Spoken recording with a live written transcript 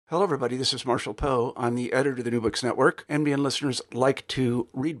Hello, everybody. This is Marshall Poe. I'm the editor of the New Books Network. NBN listeners like to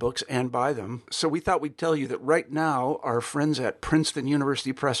read books and buy them. So we thought we'd tell you that right now, our friends at Princeton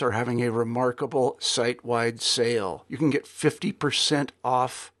University Press are having a remarkable site-wide sale. You can get 50%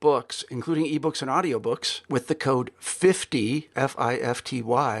 off books, including ebooks and audiobooks, with the code 50,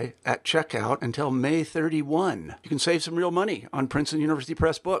 F-I-F-T-Y, at checkout until May 31. You can save some real money on Princeton University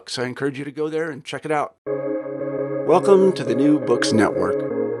Press books. I encourage you to go there and check it out. Welcome to the New Books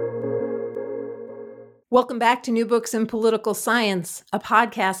Network. Welcome back to New Books in Political Science, a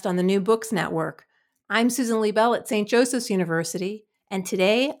podcast on the New Books Network. I'm Susan Liebell at St. Joseph's University, and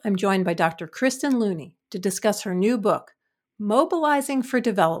today I'm joined by Dr. Kristen Looney to discuss her new book, Mobilizing for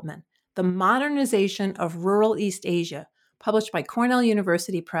Development, The Modernization of Rural East Asia, published by Cornell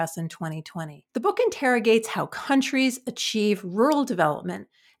University Press in 2020. The book interrogates how countries achieve rural development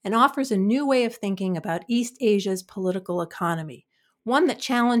and offers a new way of thinking about East Asia's political economy, one that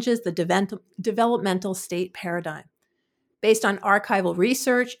challenges the developmental state paradigm. Based on archival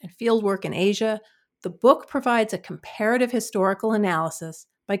research and fieldwork in Asia, the book provides a comparative historical analysis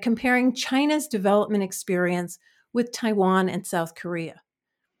by comparing China's development experience with Taiwan and South Korea.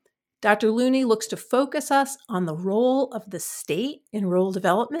 Dr. Looney looks to focus us on the role of the state in rural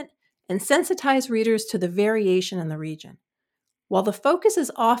development and sensitize readers to the variation in the region. While the focus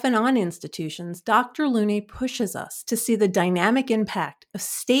is often on institutions, Dr. Looney pushes us to see the dynamic impact of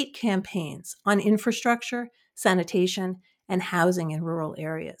state campaigns on infrastructure, sanitation, and housing in rural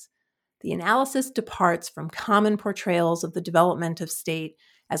areas. The analysis departs from common portrayals of the development of state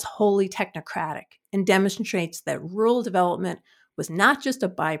as wholly technocratic and demonstrates that rural development was not just a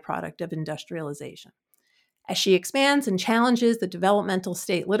byproduct of industrialization. As she expands and challenges the developmental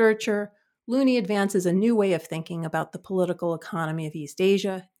state literature, Looney advances a new way of thinking about the political economy of East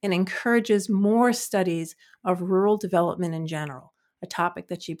Asia and encourages more studies of rural development in general, a topic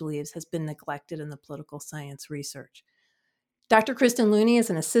that she believes has been neglected in the political science research. Dr. Kristen Looney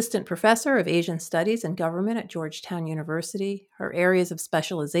is an assistant professor of Asian Studies and Government at Georgetown University. Her areas of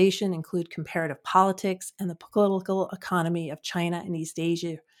specialization include comparative politics and the political economy of China and East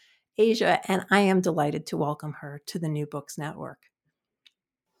Asia, and I am delighted to welcome her to the New Books Network.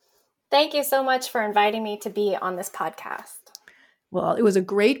 Thank you so much for inviting me to be on this podcast. Well, it was a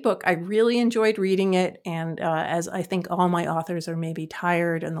great book. I really enjoyed reading it. And as I think all my authors are maybe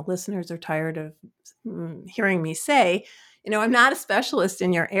tired and the listeners are tired of hearing me say, I'm not a specialist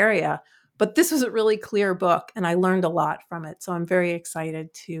in your area, but this was a really clear book and I learned a lot from it. So I'm very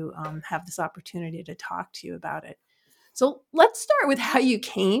excited to have this opportunity to talk to you about it. So let's start with how you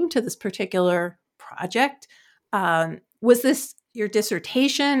came to this particular project. Was this your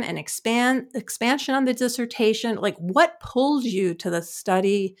dissertation and expansion on the dissertation? Like, what pulled you to the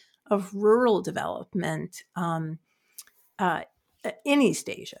study of rural development in East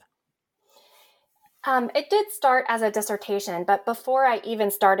Asia? It did start as a dissertation, but before I even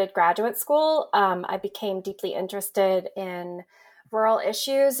started graduate school, I became deeply interested in rural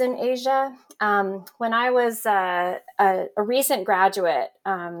issues in Asia. When I was a recent graduate,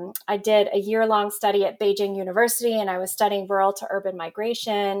 I did a year-long study at Beijing University, and I was studying rural to urban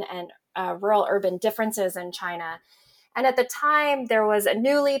migration and rural-urban differences in China. And at the time, there was a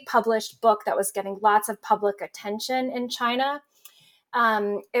newly published book that was getting lots of public attention in China.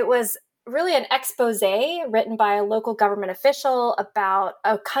 It was really an expose written by a local government official about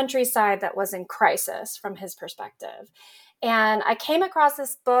a countryside that was in crisis from his perspective. And I came across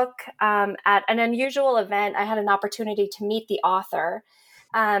this book at an unusual event. I had an opportunity to meet the author.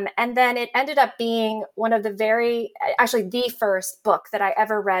 And then it ended up being one of the first book that I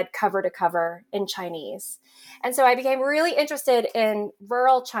ever read cover to cover in Chinese. And so I became really interested in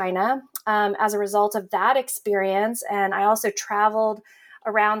rural China as a result of that experience. And I also traveled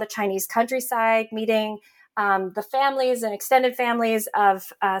around the Chinese countryside, meeting the families and extended families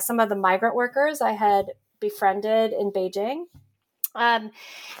of some of the migrant workers I had befriended in Beijing. And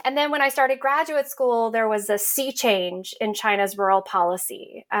then when I started graduate school, there was a sea change in China's rural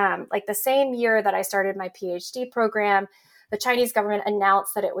policy. Like the same year that I started my PhD program, the Chinese government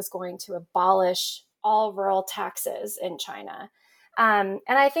announced that it was going to abolish all rural taxes in China. And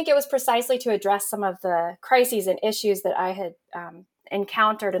I think it was precisely to address some of the crises and issues that I had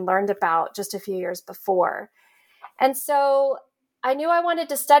encountered and learned about just a few years before. And so I knew I wanted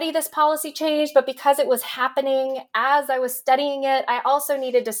to study this policy change, but because it was happening as I was studying it, I also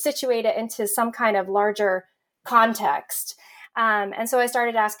needed to situate it into some kind of larger context. And so I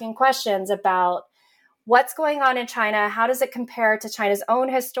started asking questions about what's going on in China, how does it compare to China's own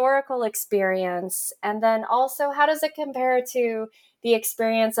historical experience, and then also how does it compare to the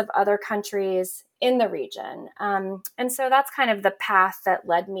experience of other countries in the region. And so that's kind of the path that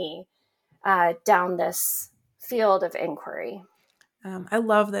led me down this field of inquiry. I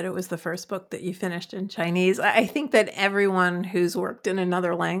love that it was the first book that you finished in Chinese. I think that everyone who's worked in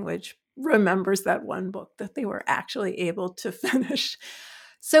another language remembers that one book that they were actually able to finish.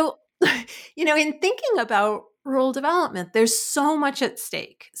 So, in thinking about rural development, there's so much at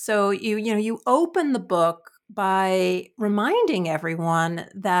stake. So you open the book by reminding everyone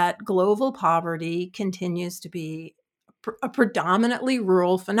that global poverty continues to be a predominantly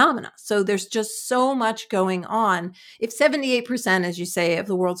rural phenomena. So there's just so much going on. If 78%, as you say, of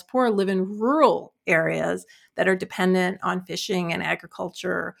the world's poor live in rural areas that are dependent on fishing and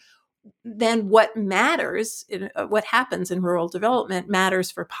agriculture, then what matters, what happens in rural development matters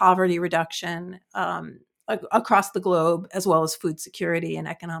for poverty reduction across the globe, as well as food security and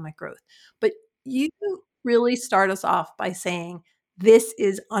economic growth. But you really start us off by saying this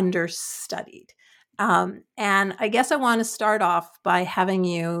is understudied. And I guess I want to start off by having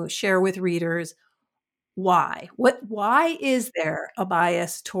you share with readers why. Why is there a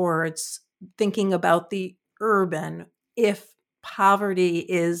bias towards thinking about the urban if poverty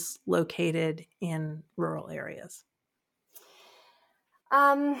is located in rural areas?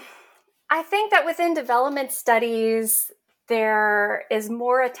 I think that within development studies, there is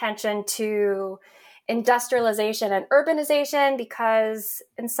more attention to industrialization and urbanization because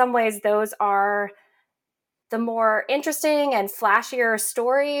in some ways those are the more interesting and flashier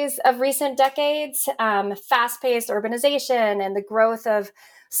stories of recent decades. Fast-paced urbanization and the growth of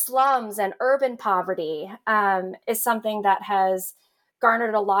slums and urban poverty is something that has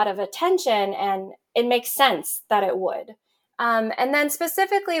garnered a lot of attention, and it makes sense that it would. And then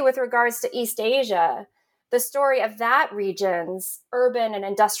specifically with regards to East Asia, the story of that region's urban and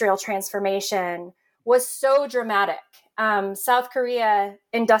industrial transformation was so dramatic. South Korea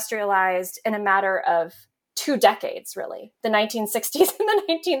industrialized in a matter of 2 decades, really, the 1960s and the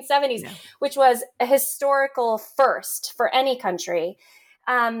 1970s, which was a historical first for any country.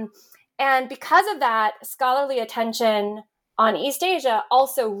 And because of that, scholarly attention on East Asia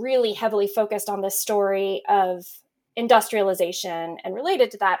also really heavily focused on this story of industrialization and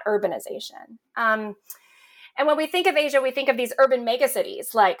related to that urbanization. And when we think of Asia, we think of these urban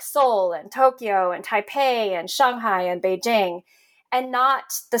megacities like Seoul and Tokyo and Taipei and Shanghai and Beijing, and not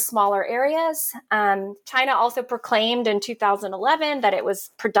the smaller areas. China also proclaimed in 2011 that it was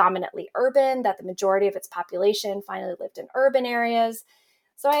predominantly urban, that the majority of its population finally lived in urban areas.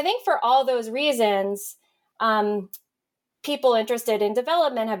 So I think for all those reasons, people interested in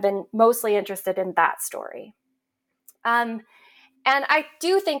development have been mostly interested in that story. And I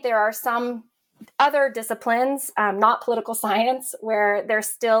do think there are some other disciplines, not political science, where there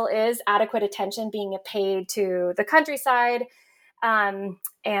still is adequate attention being paid to the countryside, and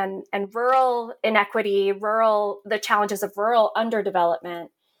rural inequity, the challenges of rural underdevelopment.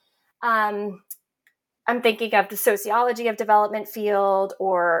 I'm thinking of the sociology of development field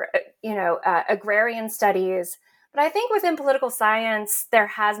or, agrarian studies. But I think within political science, there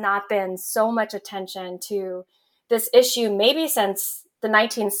has not been so much attention to this issue, maybe since the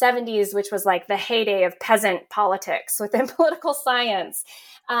 1970s, which was like the heyday of peasant politics within political science.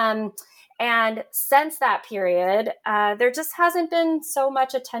 And since that period, there just hasn't been so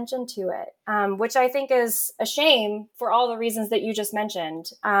much attention to it, which I think is a shame for all the reasons that you just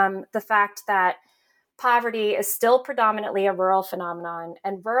mentioned. The fact that poverty is still predominantly a rural phenomenon,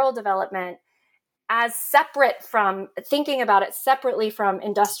 and rural development, as separate from thinking about it separately from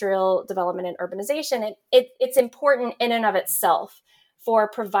industrial development and urbanization, it's important in and of itself for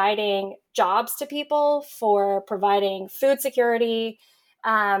providing jobs to people, for providing food security,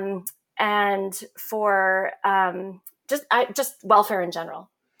 and for just welfare in general.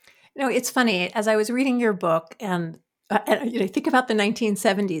 It's funny. As I was reading your book, and think about the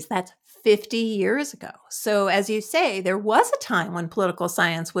 1970s, that's 50 years ago. So as you say, there was a time when political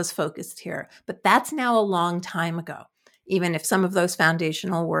science was focused here, but that's now a long time ago, even if some of those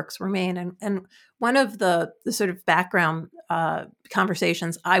foundational works remain. And one of the sort of background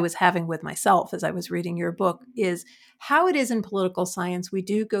conversations I was having with myself as I was reading your book is how it is in political science, we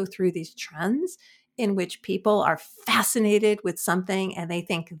do go through these trends in which people are fascinated with something and they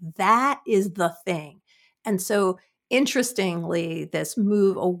think that is the thing. And so interestingly, this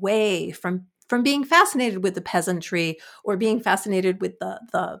move away from being fascinated with the peasantry or being fascinated with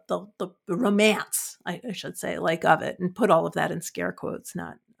the romance, I should say, like of it, and put all of that in scare quotes,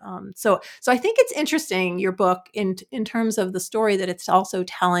 not. So I think it's interesting, your book, in terms of the story that it's also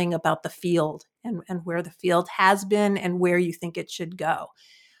telling about the field and where the field has been and where you think it should go.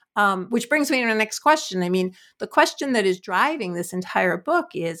 Which brings me to the next question. I mean, the question that is driving this entire book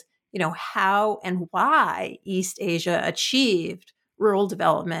is, how and why East Asia achieved rural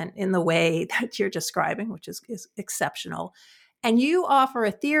development in the way that you're describing, which is exceptional. And you offer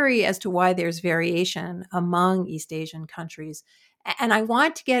a theory as to why there's variation among East Asian countries. And I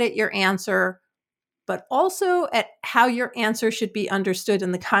want to get at your answer, but also at how your answer should be understood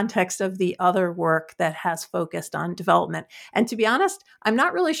in the context of the other work that has focused on development. And to be honest, I'm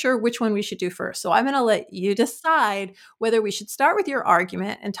not really sure which one we should do first. So I'm going to let you decide whether we should start with your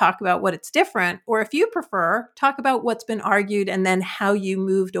argument and talk about what it's different, or if you prefer, talk about what's been argued and then how you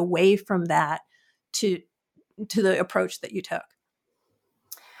moved away from that to the approach that you took.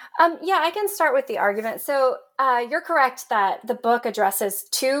 Yeah, I can start with the argument. So you're correct that the book addresses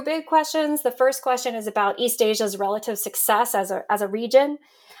two big questions. The first question is about East Asia's relative success as a region.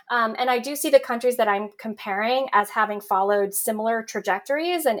 And I do see the countries that I'm comparing as having followed similar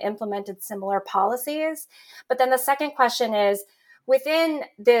trajectories and implemented similar policies. But then the second question is, within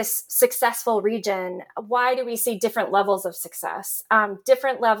this successful region, why do we see different levels of success?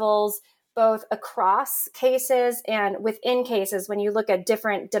 Different levels both across cases and within cases when you look at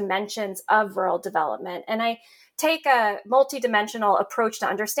different dimensions of rural development. And I take a multidimensional approach to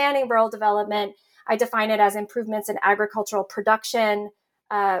understanding rural development. I define it as improvements in agricultural production,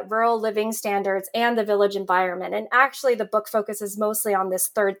 rural living standards, and the village environment. And actually, the book focuses mostly on this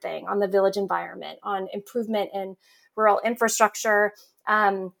third thing, on the village environment, on improvement in rural infrastructure,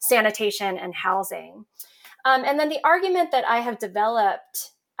 sanitation, and housing. And then the argument that I have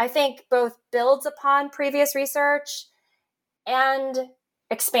developed, I think, both builds upon previous research and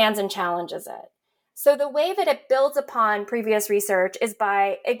expands and challenges it. So the way that it builds upon previous research is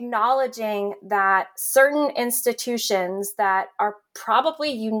by acknowledging that certain institutions that are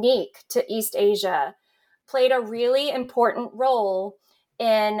probably unique to East Asia played a really important role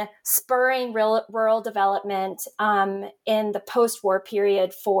in spurring rural development in the post-war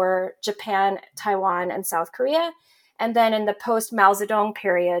period for Japan, Taiwan, and South Korea, and then in the post-Mao Zedong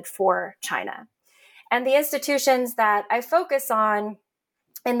period for China. And the institutions that I focus on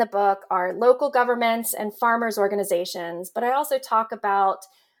in the book are local governments and farmers' organizations, but I also talk about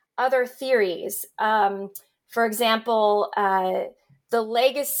other theories. For example,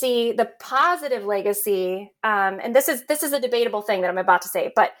 the positive legacy, and this is a debatable thing that I'm about to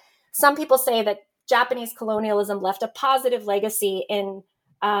say, but some people say that Japanese colonialism left a positive legacy in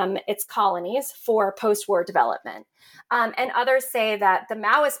its colonies for post-war development. And others say that the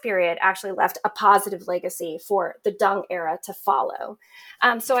Maoist period actually left a positive legacy for the Deng era to follow.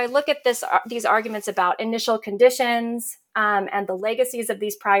 So I look at these arguments about initial conditions and the legacies of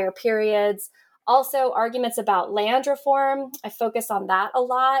these prior periods. Also, arguments about land reform. I focus on that a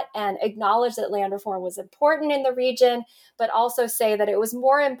lot and acknowledge that land reform was important in the region, but also say that it was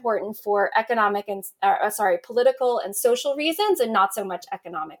more important for political and social reasons and not so much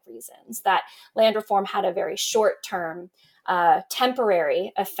economic reasons, that land reform had a very short-term,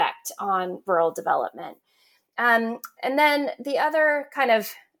 temporary effect on rural development. And then the other kind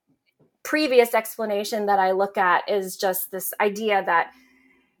of previous explanation that I look at is just this idea that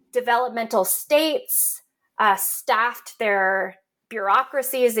developmental states staffed their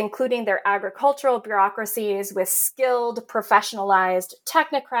bureaucracies, including their agricultural bureaucracies, with skilled, professionalized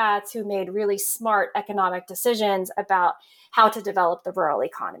technocrats who made really smart economic decisions about how to develop the rural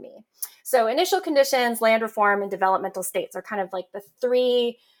economy. So initial conditions, land reform, and developmental states are kind of like the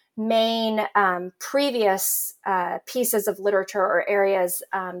three main previous pieces of literature or areas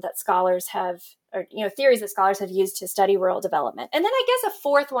that scholars have, or theories that scholars have used to study rural development. And then I guess a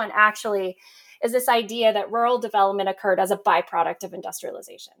fourth one actually is this idea that rural development occurred as a byproduct of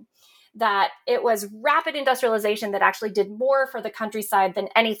industrialization, that it was rapid industrialization that actually did more for the countryside than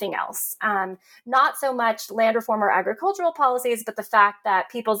anything else. Not so much land reform or agricultural policies, but the fact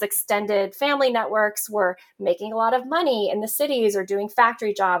that people's extended family networks were making a lot of money in the cities or doing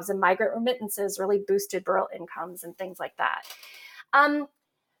factory jobs, and migrant remittances really boosted rural incomes and things like that.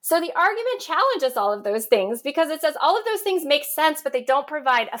 So the argument challenges all of those things because it says all of those things make sense, but they don't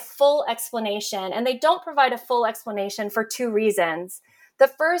provide a full explanation. And they don't provide a full explanation for two reasons. The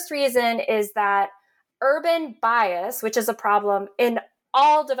first reason is that urban bias, which is a problem in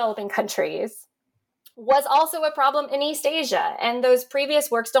all developing countries, was also a problem in East Asia. And those previous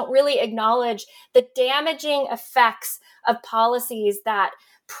works don't really acknowledge the damaging effects of policies that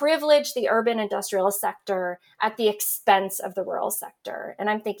privilege the urban industrial sector at the expense of the rural sector. And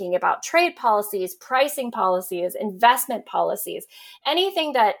I'm thinking about trade policies, pricing policies, investment policies,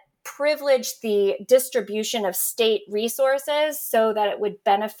 anything that privileged the distribution of state resources so that it would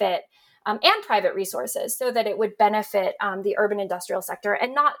benefit and private resources so that it would benefit the urban industrial sector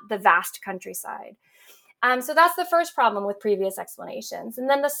and not the vast countryside. So that's the first problem with previous explanations. And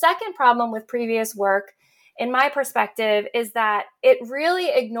then the second problem with previous work, in my perspective, is that it really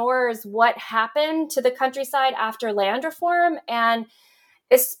ignores what happened to the countryside after land reform, and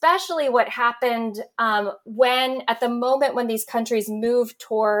especially what happened at the moment when these countries moved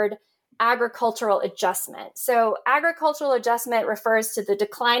toward agricultural adjustment. So agricultural adjustment refers to the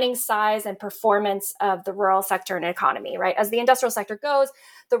declining size and performance of the rural sector and economy, right? As the industrial sector goes,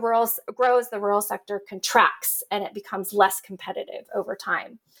 the rural sector contracts, and it becomes less competitive over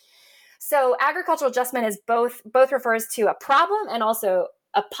time. So agricultural adjustment is both refers to a problem and also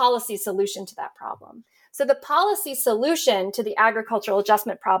a policy solution to that problem. So the policy solution to the agricultural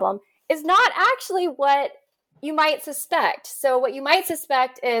adjustment problem is not actually what you might suspect. So what you might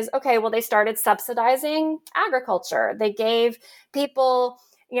suspect is, okay, well, they started subsidizing agriculture. They gave people,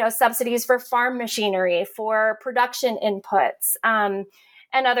 subsidies for farm machinery, for production inputs, and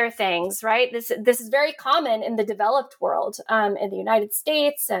other things, right? This is very common in the developed world. In the United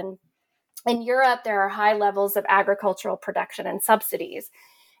States and in Europe, there are high levels of agricultural production and subsidies.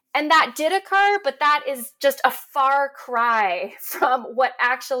 And that did occur, but that is just a far cry from what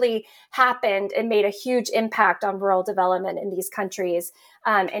actually happened and made a huge impact on rural development in these countries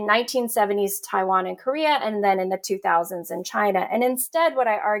in 1970s Taiwan and Korea, and then in the 2000s in China. And instead, what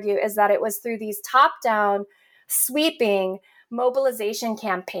I argue is that it was through these top-down, sweeping mobilization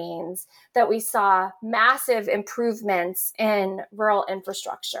campaigns that we saw massive improvements in rural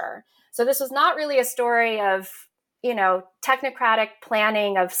infrastructure. So this was not really a story of technocratic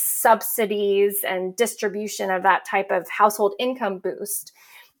planning of subsidies and distribution of that type of household income boost.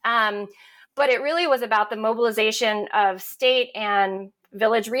 But it really was about the mobilization of state and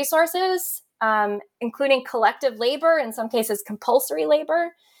village resources, including collective labor, in some cases compulsory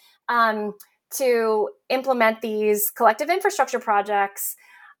labor, to implement these collective infrastructure projects.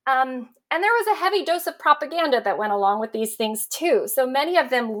 And there was a heavy dose of propaganda that went along with these things too. So many of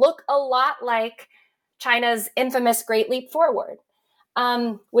them look a lot like China's infamous Great Leap Forward,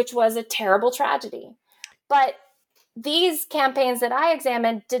 which was a terrible tragedy. But these campaigns that I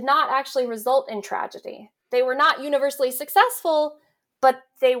examined did not actually result in tragedy. They were not universally successful, but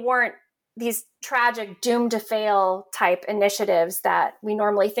they weren't these tragic doomed to fail type initiatives that we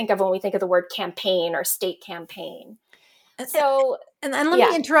normally think of when we think of the word campaign or state campaign. So, and let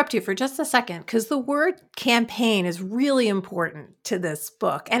me interrupt you for just a second, because the word campaign is really important to this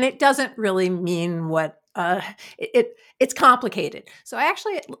book, and it doesn't really mean what it's complicated. So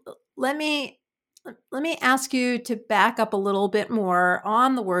let me ask you to back up a little bit more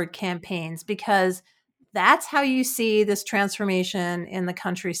on the word campaigns, because that's how you see this transformation in the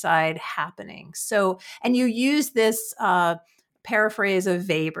countryside happening. So, and you use this paraphrase of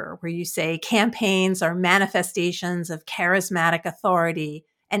Weber, where you say campaigns are manifestations of charismatic authority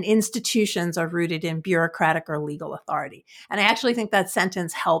and institutions are rooted in bureaucratic or legal authority. And I actually think that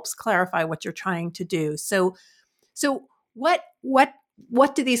sentence helps clarify what you're trying to do. So what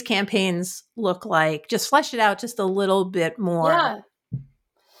do these campaigns look like? Just flesh it out just a little bit more.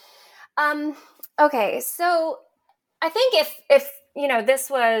 Yeah. Okay. So I think if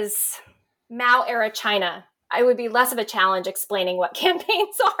this was Mao era China, it would be less of a challenge explaining what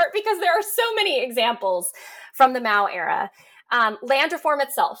campaigns are, because there are so many examples from the Mao era. Land reform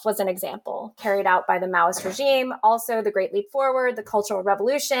itself was an example carried out by the Maoist regime, also the Great Leap Forward, the Cultural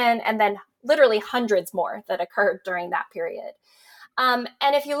Revolution, and then literally hundreds more that occurred during that period. And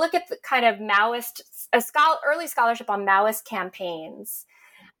if you look at the kind of early scholarship on Maoist campaigns,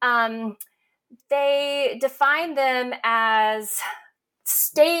 they define them as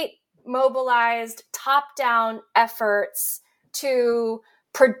state mobilized top-down efforts to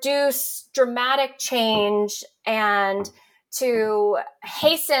produce dramatic change and to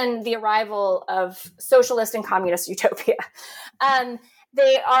hasten the arrival of socialist and communist utopia.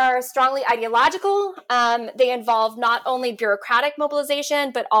 They are strongly ideological. They involve not only bureaucratic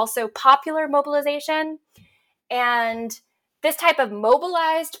mobilization, but also popular mobilization. And this type of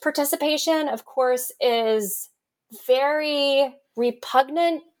mobilized participation, of course, is very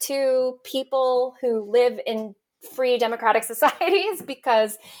repugnant to people who live in free democratic societies,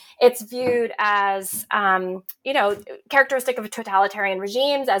 because it's viewed as, characteristic of totalitarian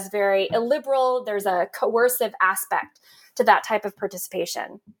regimes, as very illiberal. There's a coercive aspect to that type of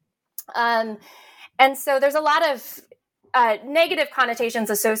participation. And so there's a lot of negative connotations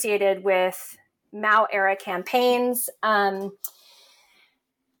associated with Mao era campaigns. And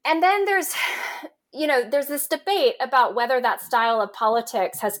then there's this debate about whether that style of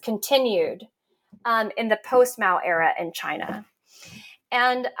politics has continued in the post-Mao era in China.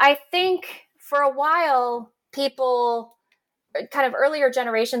 And I think for a while, people kind of earlier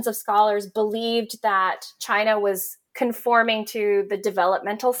generations of scholars believed that China was conforming to the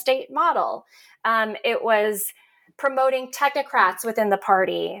developmental state model. It was promoting technocrats within the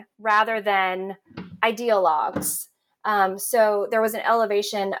party rather than ideologues. So there was an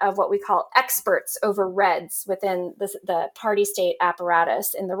elevation of what we call experts over reds within the party state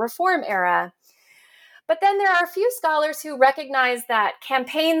apparatus in the reform era. But then there are a few scholars who recognize that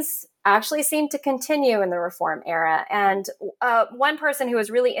campaigns actually seem to continue in the reform era. And one person who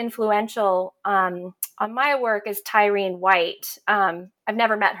was really influential on my work is Tyreen White. I've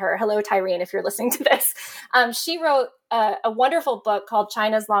never met her. Hello, Tyreen, if you're listening to this. She wrote a wonderful book called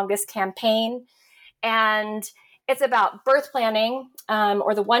China's Longest Campaign. And it's about birth planning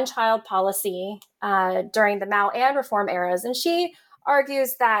or the one-child policy during the Mao and reform eras. And she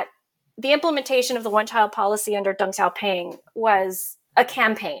argues that the implementation of the one-child policy under Deng Xiaoping was a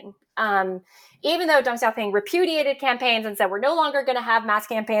campaign. Even though Deng Xiaoping repudiated campaigns and said, we're no longer going to have mass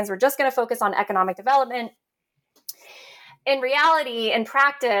campaigns, we're just going to focus on economic development. In reality, in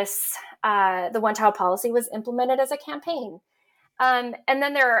practice, the one-child policy was implemented as a campaign. And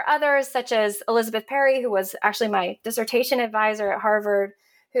then there are others, such as Elizabeth Perry, who was actually my dissertation advisor at Harvard,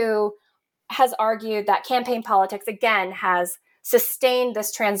 who has argued that campaign politics, again, has sustained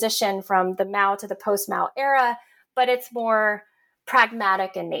this transition from the Mao to the post-Mao era, but it's more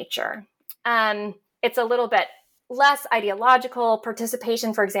pragmatic in nature. It's a little bit less ideological.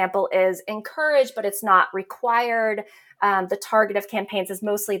 Participation, for example, is encouraged, but it's not required. The target of campaigns is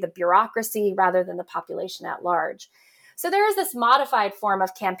mostly the bureaucracy rather than the population at large. So there is this modified form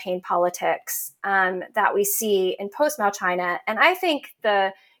of campaign politics that we see in post-Mao China. And I think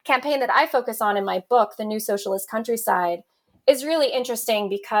the campaign that I focus on in my book, The New Socialist Countryside, is really interesting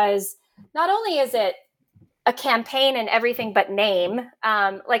because not only is it a campaign in everything but name,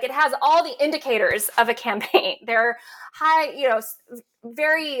 like it has all the indicators of a campaign. There are high,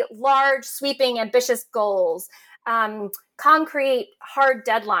 very large, sweeping, ambitious goals, concrete, hard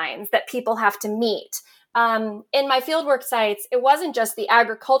deadlines that people have to meet. In my fieldwork sites, it wasn't just the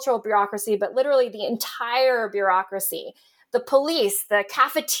agricultural bureaucracy, but literally the entire bureaucracy. The police, the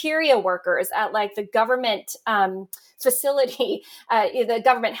cafeteria workers at like the government facility, the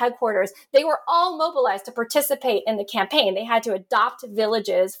government headquarters, they were all mobilized to participate in the campaign. They had to adopt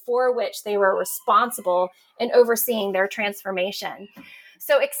villages for which they were responsible in overseeing their transformation.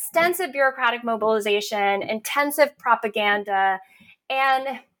 So extensive bureaucratic mobilization, intensive propaganda,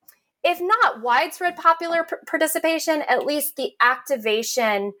 and if not widespread popular participation, at least the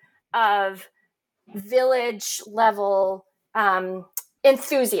activation of village level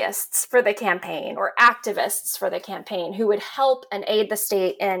enthusiasts for the campaign or activists for the campaign who would help and aid the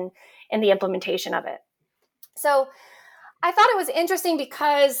state in the implementation of it. So I thought it was interesting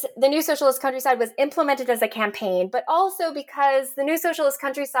because the New Socialist Countryside was implemented as a campaign, but also because the New Socialist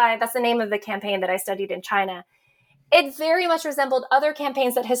Countryside, that's the name of the campaign that I studied in China, it very much resembled other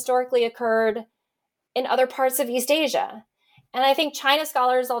campaigns that historically occurred in other parts of East Asia. And I think China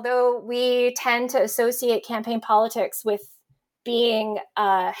scholars, although we tend to associate campaign politics with being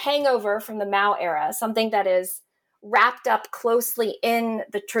a hangover from the Mao era, something that is wrapped up closely in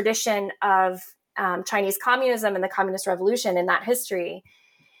the tradition of Chinese communism and the Communist Revolution in that history.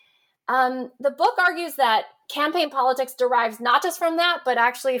 The book argues that campaign politics derives not just from that, but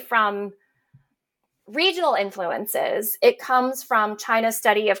actually from regional influences. It comes from China's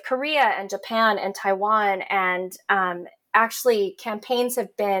study of Korea and Japan and Taiwan, and actually campaigns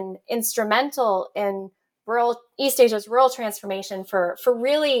have been instrumental in East Asia's rural transformation for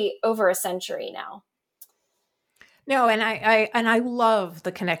really over a century now. No, and I love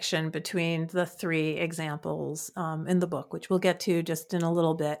the connection between the three examples in the book, which we'll get to just in a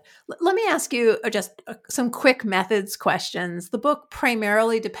little bit. Let me ask you just some quick methods questions. The book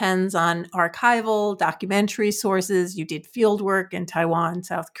primarily depends on archival, documentary sources. You did fieldwork in Taiwan,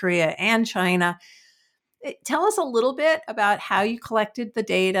 South Korea, and China. Tell us a little bit about how you collected the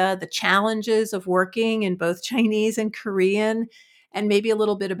data, the challenges of working in both Chinese and Korean, and maybe a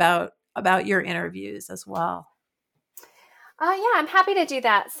little bit about your interviews as well. Yeah, I'm happy to do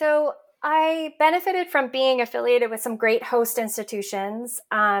that. So I benefited from being affiliated with some great host institutions.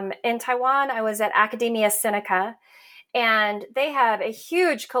 In Taiwan, I was at Academia Sinica, and they have a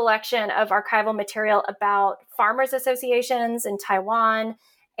huge collection of archival material about farmers associations in Taiwan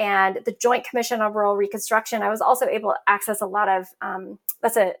and the Joint Commission on Rural Reconstruction. I was also able to access a lot of,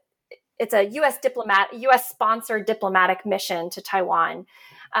 it's a U.S. sponsored diplomatic mission to Taiwan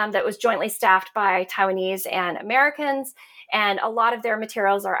that was jointly staffed by Taiwanese and Americans. And a lot of their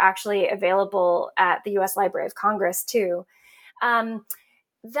materials are actually available at the U.S. Library of Congress too.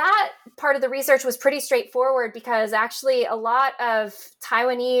 that part of the research was pretty straightforward because actually a lot of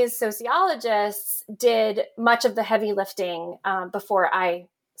Taiwanese sociologists did much of the heavy lifting before I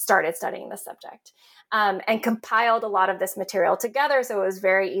started studying this subject, and compiled a lot of this material together. So it was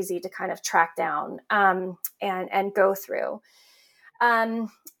very easy to kind of track down and go through.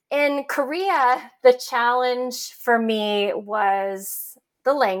 In Korea, the challenge for me was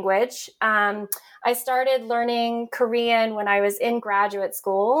the language. I started learning Korean when I was in graduate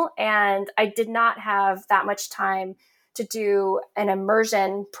school, and I did not have that much time to do an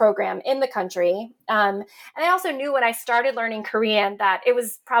immersion program in the country. And I also knew when I started learning Korean that it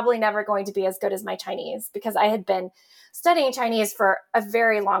was probably never going to be as good as my Chinese, because I had been studying Chinese for a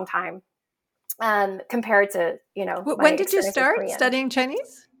very long time compared to, When did you start studying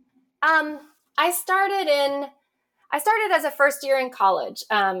Chinese? I started as a first year in college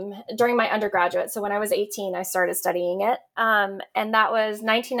during my undergraduate. So when I was 18, I started studying it. And that was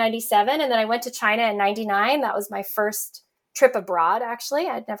 1997. And then I went to China in 99. That was my first trip abroad, actually.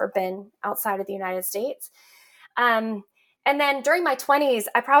 I'd never been outside of the United States. And then during my 20s,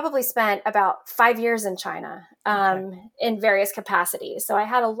 I probably spent about 5 years in China in various capacities. So I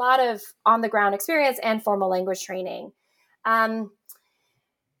had a lot of on-the-ground experience and formal language training.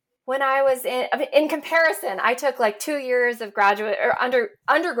 When I was in comparison, I took like 2 years of graduate or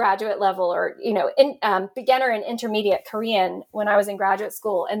undergraduate level or, beginner and intermediate Korean when I was in graduate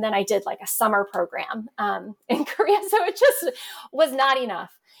school. And then I did like a summer program in Korea. So it just was not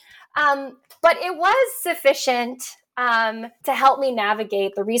enough. But it was sufficient to help me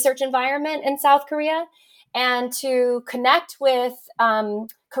navigate the research environment in South Korea and to connect with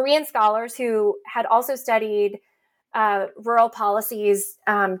Korean scholars who had also studied rural policies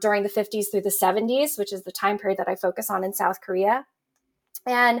during the 50s through the 70s, which is the time period that I focus on in South Korea.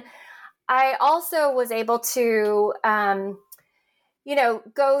 And I also was able to,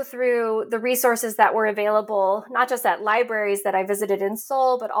 go through the resources that were available, not just at libraries that I visited in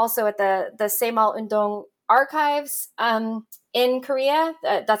Seoul, but also at the Saemal Undong archives in Korea.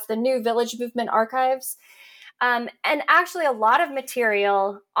 That's the New Village Movement archives. And actually, a lot of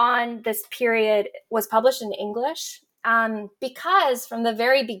material on this period was published in English because from the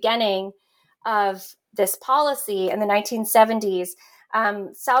very beginning of this policy in the 1970s,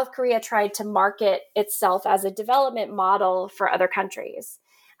 South Korea tried to market itself as a development model for other countries.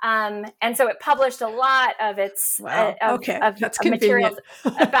 And so it published a lot of its materials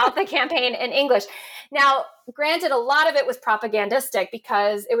about the campaign in English. Now, granted, a lot of it was propagandistic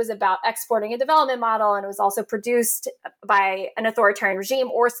because it was about exporting a development model, and it was also produced by an authoritarian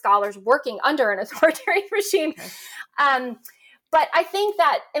regime or scholars working under an authoritarian regime. But I think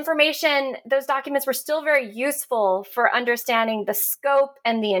that those documents were still very useful for understanding the scope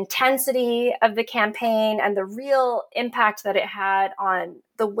and the intensity of the campaign and the real impact that it had on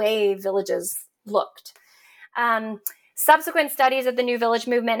the way villages looked. Subsequent studies of the New Village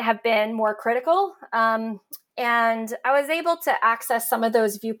Movement have been more critical. And I was able to access some of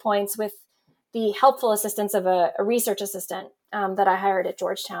those viewpoints with the helpful assistance of a research assistant that I hired at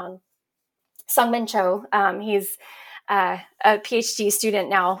Georgetown, Sungmin Cho. He's a PhD student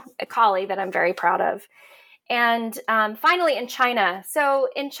now, a colleague that I'm very proud of. And finally, in China. So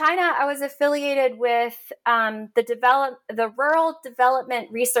in China, I was affiliated with the Rural Development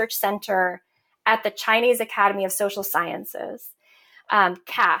Research Center at the Chinese Academy of Social Sciences,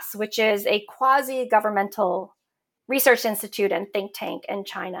 CAS, which is a quasi-governmental research institute and think tank in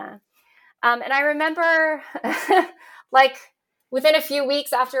China. And I remember, within a few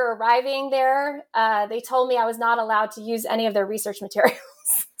weeks after arriving there, they told me I was not allowed to use any of their research materials.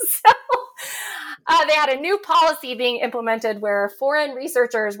 So they had a new policy being implemented where foreign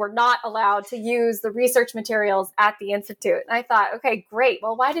researchers were not allowed to use the research materials at the institute. And I thought, okay, great.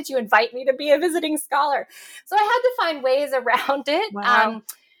 Well, why did you invite me to be a visiting scholar? So I had to find ways around it. Wow.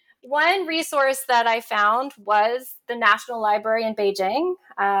 One resource that I found was the National Library in Beijing,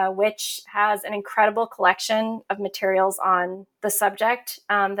 which has an incredible collection of materials on the subject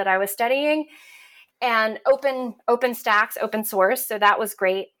that I was studying, and open stacks, open source. So that was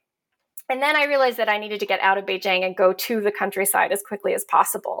great. And then I realized that I needed to get out of Beijing and go to the countryside as quickly as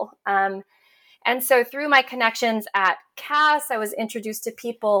possible. And so through my connections at CAS, I was introduced to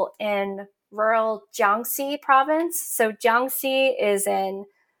people in rural Jiangxi province. So Jiangxi is in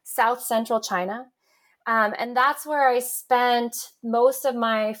South Central China. And that's where I spent most of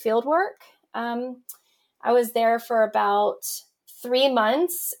my field work. I was there for about 3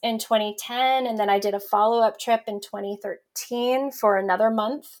 months in 2010, and then I did a follow-up trip in 2013 for another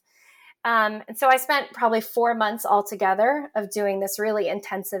month. And so I spent probably 4 months altogether of doing this really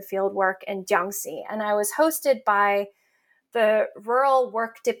intensive field work in Jiangxi. And I was hosted by the rural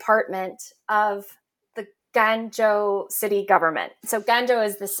work department of the Ganzhou city government. So Ganzhou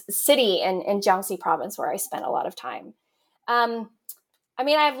is this city in Jiangxi province where I spent a lot of time. I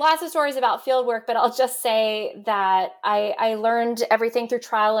have lots of stories about field work, but I'll just say that I learned everything through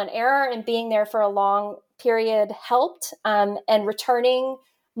trial and error, and being there for a long period helped, and returning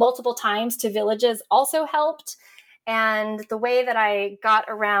multiple times to villages also helped. And the way that I got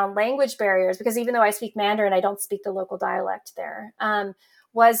around language barriers, because even though I speak Mandarin, I don't speak the local dialect there,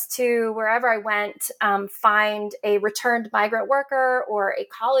 was to, wherever I went, find a returned migrant worker or a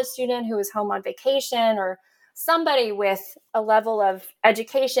college student who was home on vacation, or somebody with a level of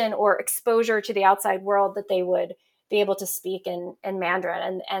education or exposure to the outside world that they would be able to speak in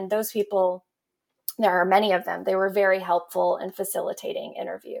Mandarin. And those people, there are many of them, they were very helpful in facilitating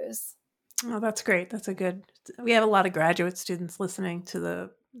interviews. Oh, that's great. We have a lot of graduate students listening to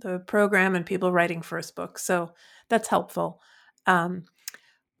the program and people writing first books. So that's helpful. The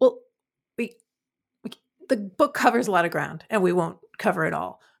book covers a lot of ground and we won't cover it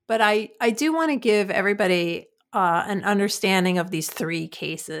all. But I do want to give everybody an understanding of these three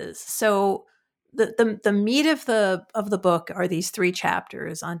cases. So the meat of the book are these three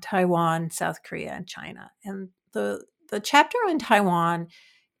chapters on Taiwan, South Korea, and China. And the chapter on Taiwan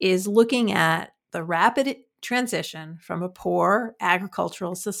is looking at the rapid transition from a poor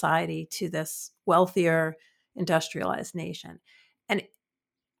agricultural society to this wealthier industrialized nation. And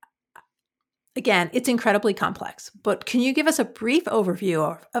again, it's incredibly complex, but can you give us a brief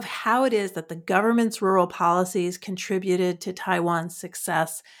overview of how it is that the government's rural policies contributed to Taiwan's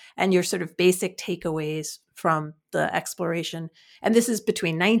success and your sort of basic takeaways from the exploration? And this is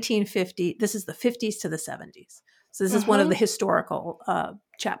between 1950, this is the 50s to the 70s. So this is one of the historical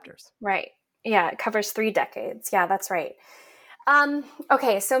chapters. Right. Yeah, it covers 3 decades. Yeah, that's right.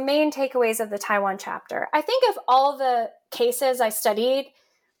 Okay, so main takeaways of the Taiwan chapter. I think of all the cases I studied,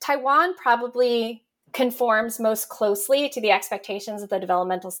 Taiwan probably conforms most closely to the expectations of the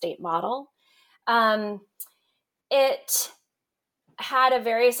developmental state model. It had a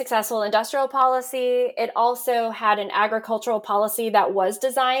very successful industrial policy. It also had an agricultural policy that was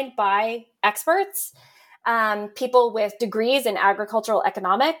designed by experts, people with degrees in agricultural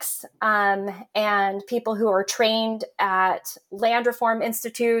economics, and people who are trained at land reform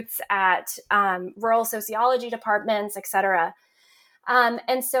institutes, at rural sociology departments, et cetera.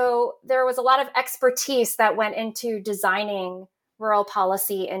 And so there was a lot of expertise that went into designing rural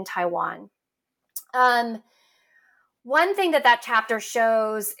policy in Taiwan. One thing that chapter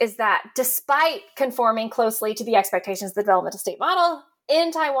shows is that despite conforming closely to the expectations of the developmental state model,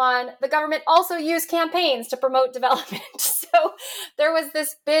 in Taiwan, the government also used campaigns to promote development. So there was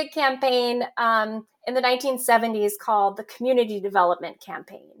this big campaign in the 1970s called the Community Development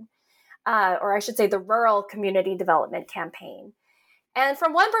Campaign, or I should say the Rural Community Development Campaign. And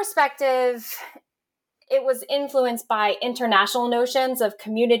from one perspective, it was influenced by international notions of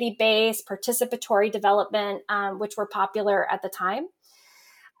community-based participatory development, which were popular at the time.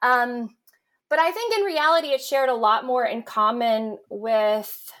 But I think in reality, it shared a lot more in common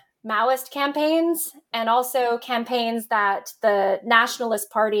with Maoist campaigns and also campaigns that the Nationalist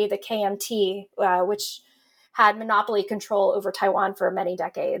Party, the KMT, which had monopoly control over Taiwan for many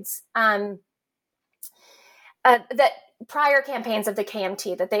decades, that prior campaigns of the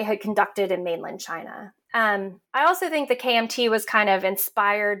KMT that they had conducted in mainland China. I also think the KMT was kind of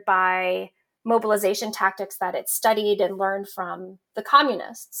inspired by mobilization tactics that it studied and learned from the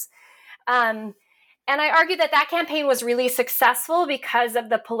communists. And I argue that campaign was really successful because of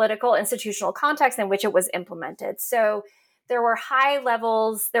the political institutional context in which it was implemented. So there were high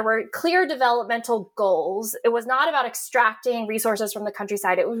levels, there were clear developmental goals. It was not about extracting resources from the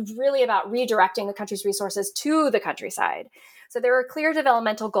countryside. It was really about redirecting the country's resources to the countryside. So there were clear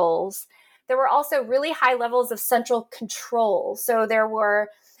developmental goals. There were also really high levels of central control. So there were,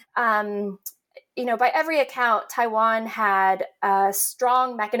 by every account, Taiwan had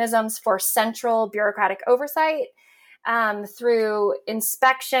strong mechanisms for central bureaucratic oversight through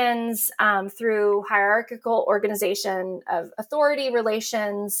inspections, through hierarchical organization of authority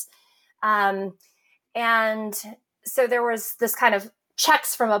relations. And so there was this kind of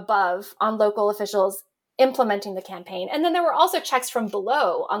checks from above on local officials implementing the campaign. And then there were also checks from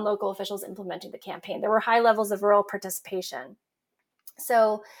below on local officials implementing the campaign. There were high levels of rural participation.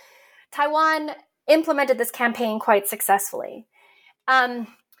 So Taiwan implemented this campaign quite successfully. That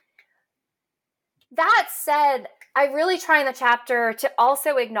said, I really try in the chapter to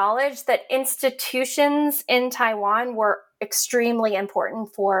also acknowledge that institutions in Taiwan were extremely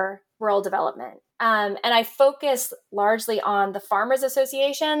important for rural development. And I focus largely on the farmers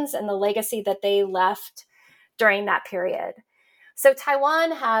associations and the legacy that they left during that period. So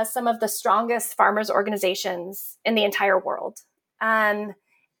Taiwan has some of the strongest farmers' organizations in the entire world. And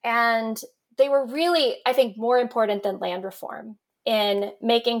they were really, I think, more important than land reform in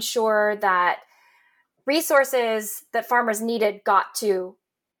making sure that resources that farmers needed got to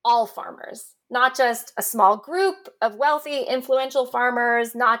all farmers, not just a small group of wealthy, influential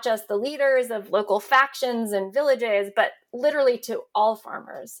farmers, not just the leaders of local factions and villages, but literally to all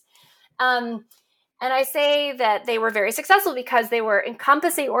farmers. And I say that they were very successful because they were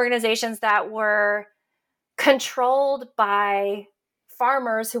encompassing organizations that were controlled by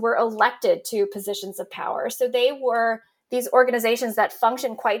farmers who were elected to positions of power. So they were these organizations that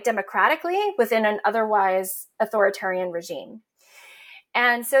functioned quite democratically within an otherwise authoritarian regime.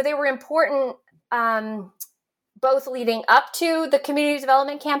 And so they were important both leading up to the community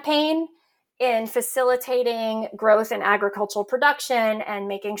development campaign in facilitating growth in agricultural production and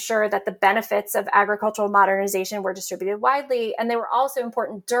making sure that the benefits of agricultural modernization were distributed widely. And they were also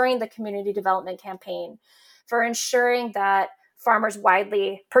important during the community development campaign for ensuring that farmers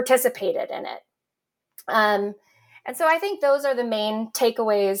widely participated in it. And so I think those are the main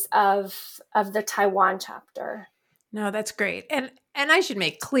takeaways of the Taiwan chapter. No, that's great. And I should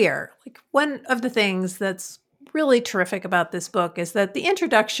make clear, like, one of the things that's really terrific about this book is that the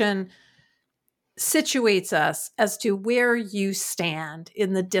introduction situates us as to where you stand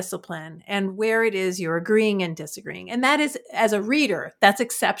in the discipline and where it is you're agreeing and disagreeing. And that is, as a reader, that's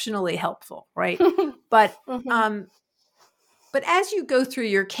exceptionally helpful, right? But but as you go through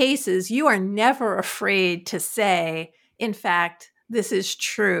your cases, you are never afraid to say, in fact, this is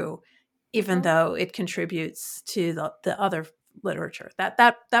true, even though it contributes to the other literature.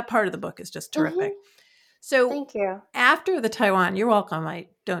 That part of the book is just terrific. So thank you. After the Taiwan, you're welcome.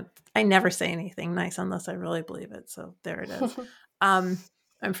 I never say anything nice unless I really believe it. So there it is. I'm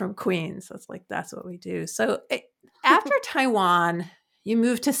from Queens. So it's like, that's what we do. So after Taiwan, you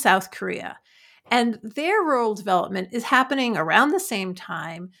move to South Korea, and their rural development is happening around the same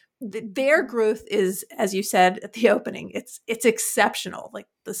time. Their growth is, as you said at the opening, it's exceptional, like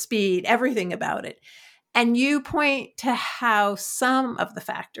the speed, everything about it. And you point to how some of the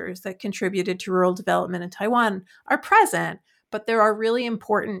factors that contributed to rural development in Taiwan are present, but there are really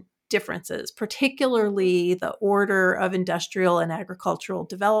important differences, particularly the order of industrial and agricultural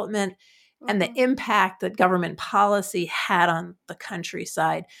development and the impact that government policy had on the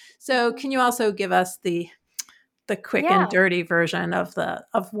countryside. So can you also give us the quick and dirty version of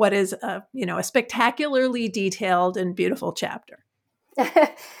what is a spectacularly detailed and beautiful chapter?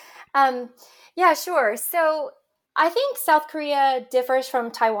 Yeah, sure. So I think South Korea differs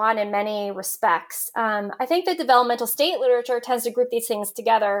from Taiwan in many respects. I think the developmental state literature tends to group these things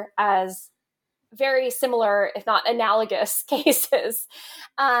together as very similar, if not analogous, cases.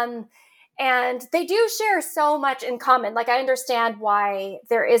 And they do share so much in common. Like, I understand why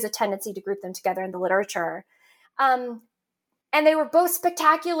there is a tendency to group them together in the literature. And they were both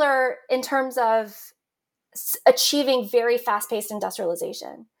spectacular in terms of achieving very fast-paced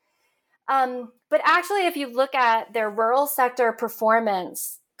industrialization. But actually, if you look at their rural sector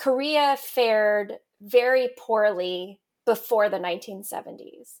performance, Korea fared very poorly before the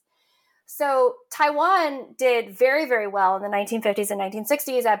 1970s. So Taiwan did very, very well in the 1950s and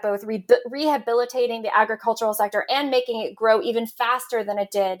 1960s at both rehabilitating the agricultural sector and making it grow even faster than it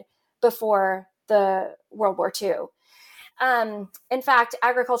did before the World War II. In fact,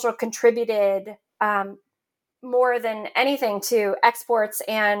 agriculture contributed more than anything to exports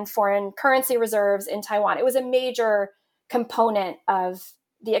and foreign currency reserves in Taiwan. It was a major component of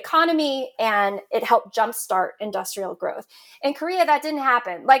the economy, and it helped jumpstart industrial growth. In Korea, that didn't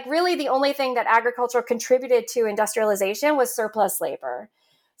happen. Like, really, the only thing that agriculture contributed to industrialization was surplus labor.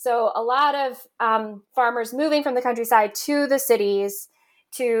 So a lot of farmers moving from the countryside to the cities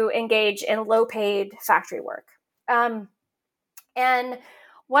to engage in low-paid factory work. And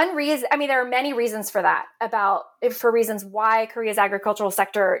one reason, there are many reasons for that, for reasons why Korea's agricultural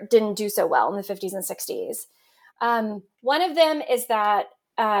sector didn't do so well in the 50s and 60s. One of them is that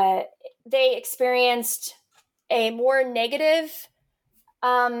they experienced a more negative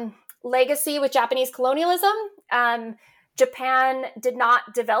legacy with Japanese colonialism. Japan did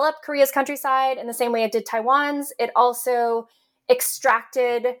not develop Korea's countryside in the same way it did Taiwan's. It also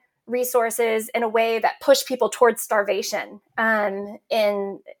extracted resources in a way that pushed people towards starvation in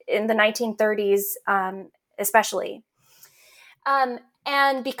the 1930s, especially.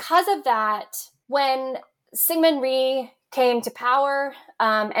 And because of that, when Syngman Rhee came to power,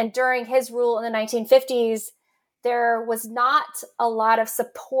 and during his rule in the 1950s, there was not a lot of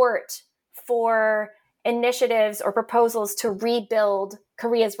support for initiatives or proposals to rebuild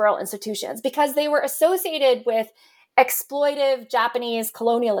Korea's rural institutions because they were associated with exploitive Japanese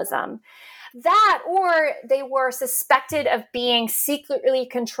colonialism. That, or they were suspected of being secretly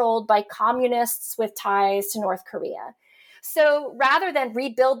controlled by communists with ties to North Korea. So rather than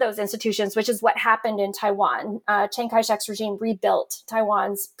rebuild those institutions, which is what happened in Taiwan, Chiang Kai-shek's regime rebuilt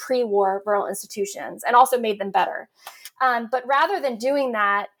Taiwan's pre-war rural institutions and also made them better. But rather than doing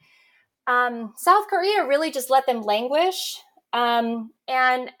that, South Korea really just let them languish, and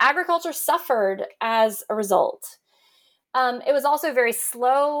agriculture suffered as a result. It was also very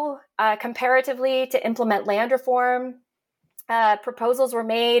slow comparatively to implement land reform. Proposals were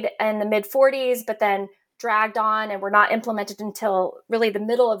made in the mid-40s, but then dragged on and were not implemented until really the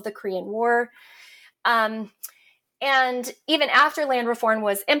middle of the Korean War. And even after land reform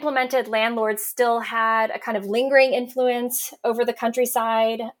was implemented, landlords still had a kind of lingering influence over the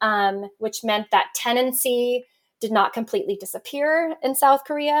countryside, which meant that tenancy did not completely disappear in South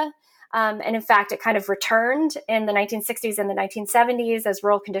Korea. And in fact, it kind of returned in the 1960s and the 1970s as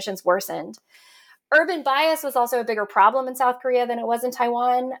rural conditions worsened. Urban bias was also a bigger problem in South Korea than it was in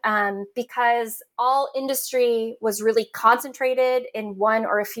Taiwan, because all industry was really concentrated in one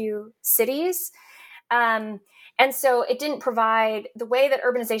or a few cities. And so it didn't provide, the way that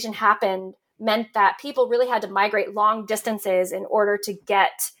urbanization happened meant that people really had to migrate long distances in order to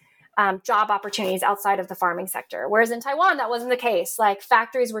get job opportunities outside of the farming sector. Whereas in Taiwan, that wasn't the case. Like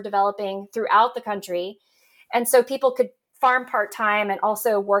factories were developing throughout the country. And so people could farm part-time and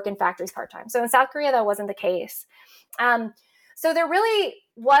also work in factories part-time. So in South Korea, that wasn't the case. So there really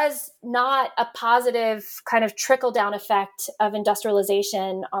was not a positive kind of trickle-down effect of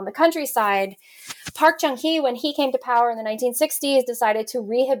industrialization on the countryside. Park Chung-hee, when he came to power in the 1960s, decided to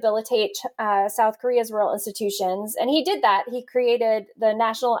rehabilitate South Korea's rural institutions. And he did that. He created the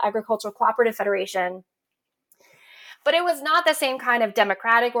National Agricultural Cooperative Federation. But it was not the same kind of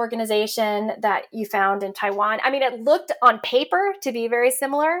democratic organization that you found in Taiwan. I mean, it looked on paper to be very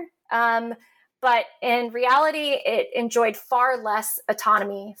similar, but in reality, it enjoyed far less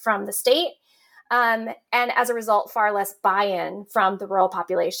autonomy from the state, and as a result, far less buy-in from the rural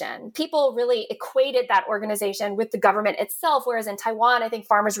population. People really equated that organization with the government itself, whereas in Taiwan, I think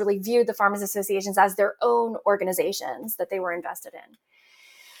farmers really viewed the farmers' associations as their own organizations that they were invested in.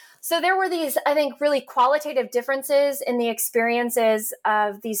 So there were these, I think, really qualitative differences in the experiences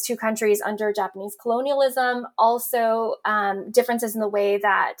of these two countries under Japanese colonialism. Also, differences in the way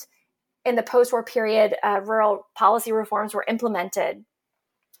that in the post-war period, rural policy reforms were implemented.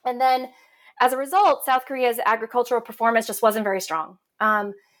 And then as a result, South Korea's agricultural performance just wasn't very strong.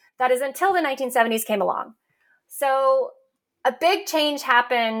 That is until the 1970s came along. So a big change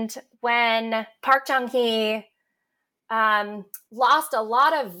happened when Park Chung-hee lost a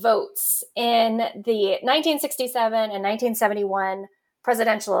lot of votes in the 1967 and 1971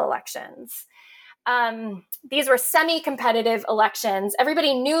 presidential elections. These were semi-competitive elections.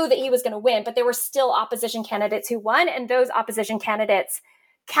 Everybody knew that he was going to win, but there were still opposition candidates who won, and those opposition candidates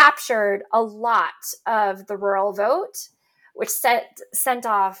captured a lot of the rural vote, which set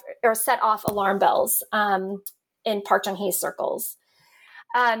off alarm bells in Park Chung-hee's circles.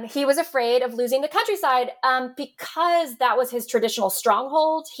 He was afraid of losing the countryside because that was his traditional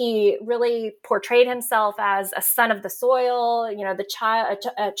stronghold. He really portrayed himself as a son of the soil,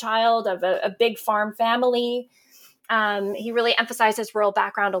 a child of a big farm family. He really emphasized his rural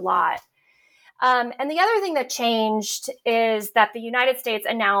background a lot. And the other thing that changed is that the United States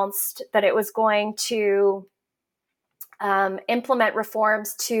announced that it was going to implement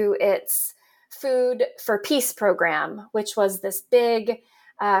reforms to its Food for Peace program, which was this big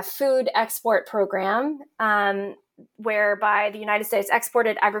food export program whereby the United States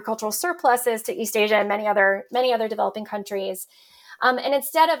exported agricultural surpluses to East Asia and many other developing countries. And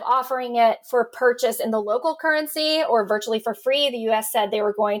instead of offering it for purchase in the local currency or virtually for free, the U.S. said they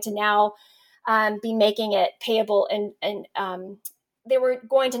were going to now be making it payable, and they were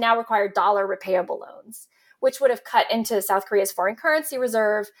going to now require dollar repayable loans, which would have cut into South Korea's foreign currency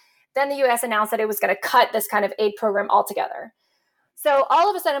reserve. Then the U.S. announced that it was going to cut this kind of aid program altogether. So all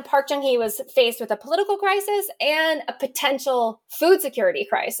of a sudden, Park Chung-hee was faced with a political crisis and a potential food security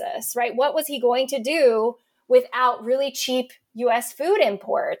crisis, right? What was he going to do without really cheap U.S. food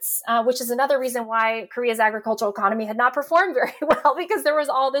imports, which is another reason why Korea's agricultural economy had not performed very well, because there was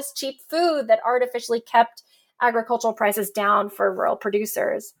all this cheap food that artificially kept agricultural prices down for rural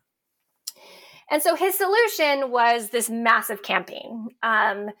producers. And so his solution was this massive campaign,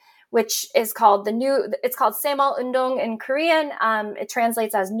 which is called Saemal Undong in Korean. It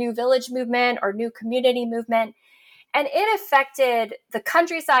translates as New Village Movement or New Community Movement. And it affected the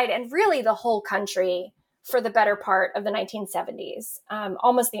countryside and really the whole country for the better part of the 1970s,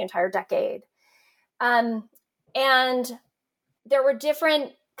 almost the entire decade. And there were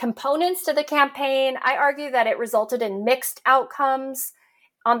different components to the campaign. I argue that it resulted in mixed outcomes.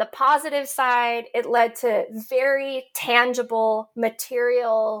 On the positive side, it led to very tangible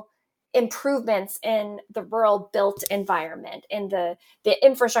material improvements in the rural built environment, in the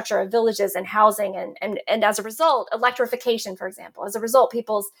infrastructure of villages and housing. And as a result, electrification, for example, as a result,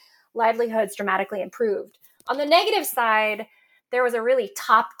 people's livelihoods dramatically improved. On the negative side, there was a really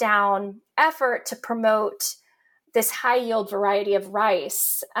top-down effort to promote this high-yield variety of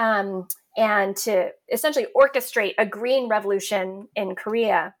rice and to essentially orchestrate a green revolution in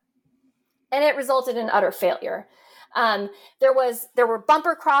Korea. And it resulted in utter failure. There were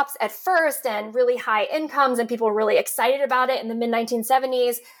bumper crops at first and really high incomes, and people were really excited about it in the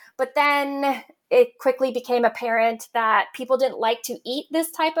mid-1970s. But then it quickly became apparent that people didn't like to eat this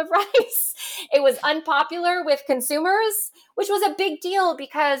type of rice. It was unpopular with consumers, which was a big deal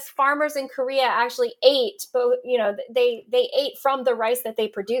because farmers in Korea actually ate both, they ate from the rice that they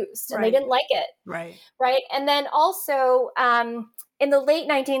produced, and they didn't like it. Right. And then also, in the late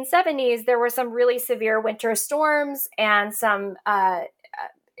 1970s, there were some really severe winter storms and some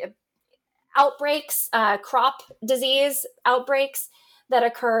outbreaks, crop disease outbreaks that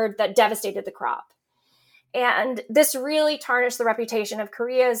occurred that devastated the crop. And this really tarnished the reputation of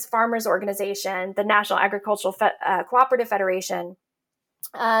Korea's farmers organization, the National Agricultural Cooperative Federation.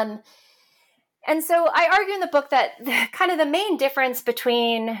 And so I argue in the book that kind of the main difference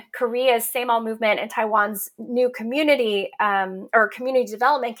between Korea's Saemal movement and Taiwan's new community or community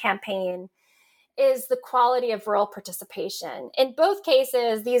development campaign is the quality of rural participation. In both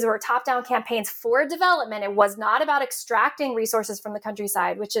cases, these were top-down campaigns for development. It was not about extracting resources from the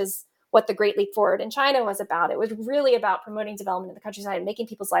countryside, which is what the Great Leap Forward in China was about. It was really about promoting development in the countryside and making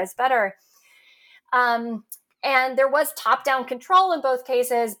people's lives better. And there was top-down control in both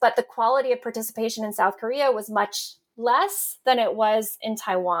cases, but the quality of participation in South Korea was much less than it was in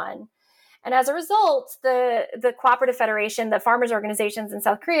Taiwan. And as a result, the Cooperative Federation, the farmers' organizations in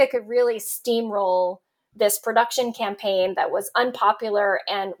South Korea could really steamroll this production campaign that was unpopular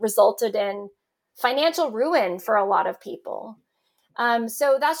and resulted in financial ruin for a lot of people.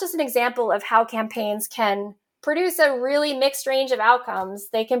 So that's just an example of how campaigns can produce a really mixed range of outcomes.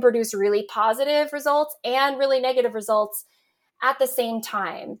 They can produce really positive results and really negative results at the same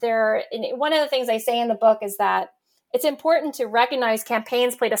time. One of the things I say in the book is that it's important to recognize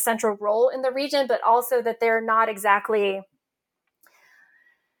campaigns played a central role in the region, but also that they're not exactly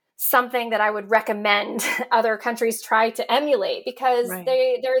something that I would recommend other countries try to emulate because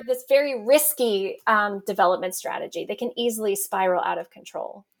they're this very risky development strategy. They can easily spiral out of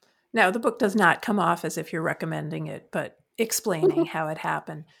control. Now, the book does not come off as if you're recommending it, but explaining how it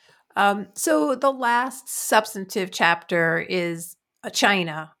happened. So the last substantive chapter is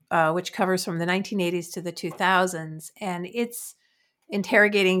China, which covers from the 1980s to the 2000s, and it's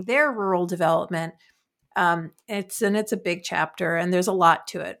interrogating their rural development. It's a big chapter, and there's a lot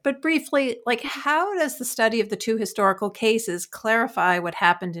to it. But briefly, how does the study of the two historical cases clarify what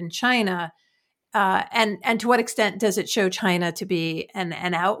happened in China, and to what extent does it show China to be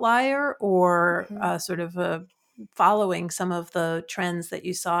an outlier or sort of following some of the trends that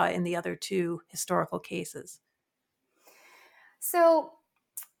you saw in the other two historical cases? So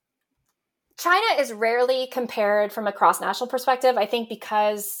China is rarely compared from a cross-national perspective, I think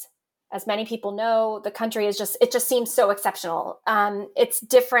because, as many people know, the country it just seems so exceptional. It's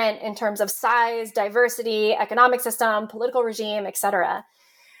different in terms of size, diversity, economic system, political regime, et cetera.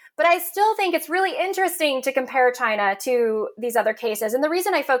 But I still think it's really interesting to compare China to these other cases. And the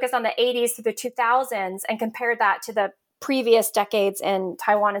reason I focus on the 80s to the 2000s and compare that to the previous decades in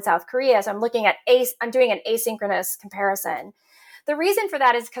Taiwan and South Korea, so I'm doing an asynchronous comparison. The reason for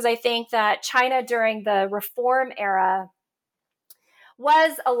that is because I think that China during the reform era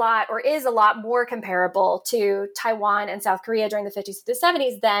is a lot more comparable to Taiwan and South Korea during the 50s to the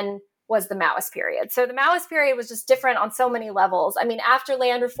 70s than was the Maoist period. So the Maoist period was just different on so many levels. I mean, after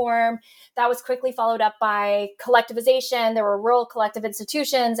land reform, that was quickly followed up by collectivization. There were rural collective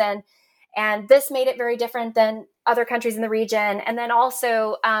institutions, and this made it very different than other countries in the region. And then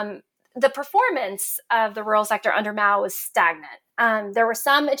also the performance of the rural sector under Mao was stagnant. There were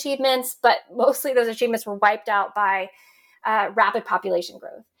some achievements, but mostly those achievements were wiped out by rapid population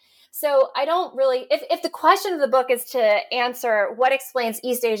growth. So I don't really, if the question of the book is to answer what explains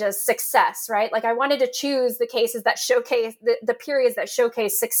East Asia's success, right? I wanted to choose the cases that showcase, the periods that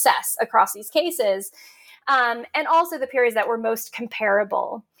showcase success across these cases, and also the periods that were most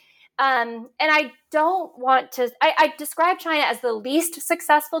comparable. And I don't want to, I describe China as the least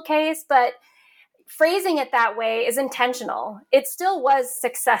successful case, but phrasing it that way is intentional. It still was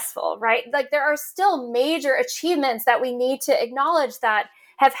successful, right? Like there are still major achievements that we need to acknowledge that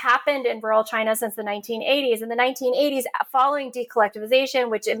have happened in rural China since the 1980s. In the 1980s, following decollectivization,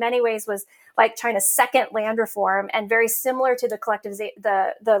 which in many ways was like China's second land reform and very similar to the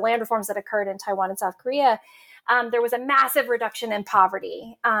land reforms that occurred in Taiwan and South Korea, there was a massive reduction in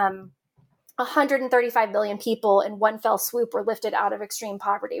poverty. 135 million people in one fell swoop were lifted out of extreme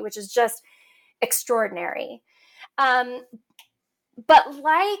poverty, which is just extraordinary. But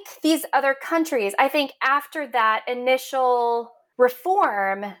like these other countries, I think after that initial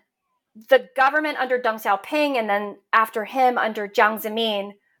reform, the government under Deng Xiaoping and then after him under Jiang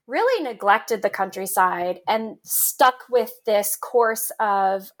Zemin really neglected the countryside and stuck with this course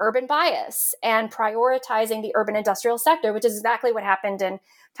of urban bias and prioritizing the urban industrial sector, which is exactly what happened in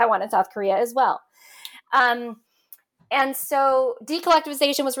Taiwan and South Korea as well. And so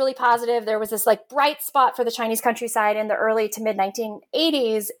decollectivization was really positive. There was this like bright spot for the Chinese countryside in the early to mid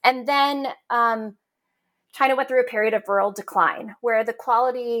 1980s. And then China went through a period of rural decline where the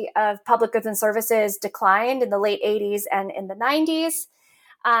quality of public goods and services declined in the late 80s and in the 90s.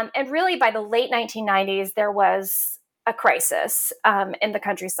 And really by the late 1990s, there was a crisis in the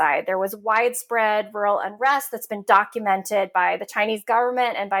countryside. There was widespread rural unrest that's been documented by the Chinese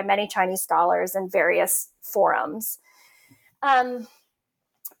government and by many Chinese scholars in various forums. And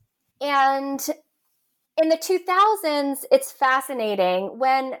in the 2000s, it's fascinating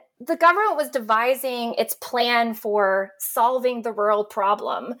when the government was devising its plan for solving the rural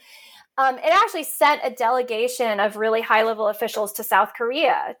problem. It actually sent a delegation of really high-level officials to South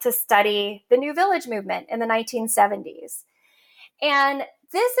Korea to study the New Village movement in the 1970s. And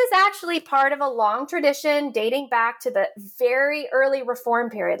this is actually part of a long tradition dating back to the very early reform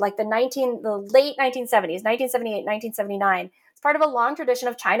period, like the late 1970s, 1978, 1979. It's part of a long tradition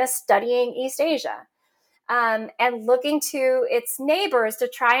of China studying East Asia and looking to its neighbors to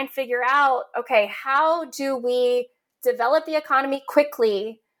try and figure out, okay, how do we develop the economy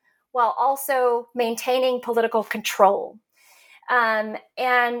quickly while also maintaining political control? And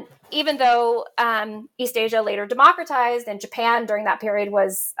even though East Asia later democratized and Japan during that period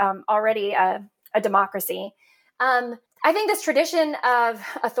was already a democracy, I think this tradition of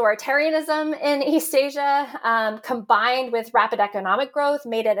authoritarianism in East Asia combined with rapid economic growth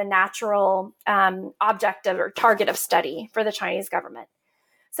made it a natural object of, or target of study for the Chinese government.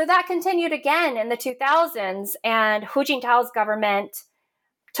 So that continued again in the 2000s, and Hu Jintao's government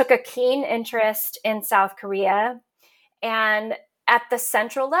took a keen interest in South Korea and at the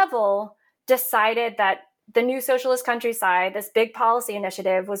central level decided that the new socialist countryside, this big policy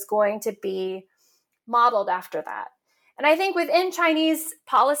initiative, was going to be modeled after that. And I think within Chinese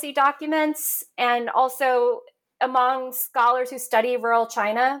policy documents and also among scholars who study rural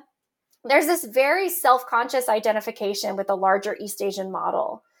China, there's this very self-conscious identification with the larger East Asian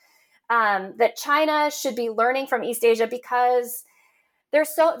model, that China should be learning from East Asia because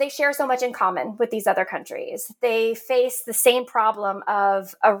they share so much in common with these other countries. They face the same problem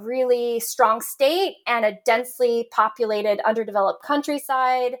of a really strong state and a densely populated, underdeveloped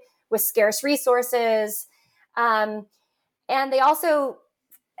countryside with scarce resources. And they also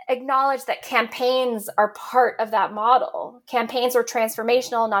acknowledge that campaigns are part of that model. Campaigns were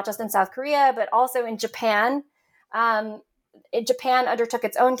transformational, not just in South Korea, but also in Japan. Japan undertook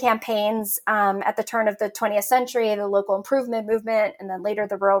its own campaigns at the turn of the 20th century, the local improvement movement, and then later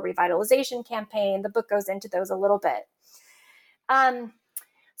the rural revitalization campaign. The book goes into those a little bit.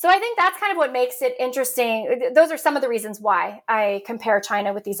 So I think that's kind of what makes it interesting. Those are some of the reasons why I compare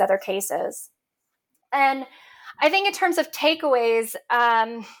China with these other cases. And I think in terms of takeaways,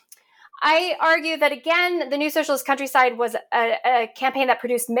 I argue that, again, the New Socialist Countryside was a campaign that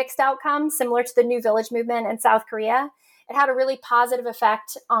produced mixed outcomes, similar to the New Village movement in South Korea. It had a really positive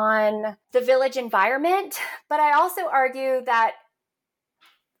effect on the village environment. But I also argue that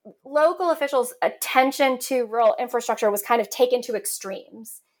local officials' attention to rural infrastructure was kind of taken to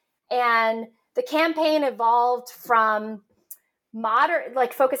extremes. And the campaign evolved from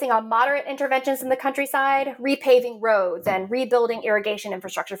focusing on moderate interventions in the countryside, repaving roads and rebuilding irrigation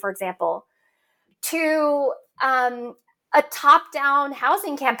infrastructure, for example, to a top-down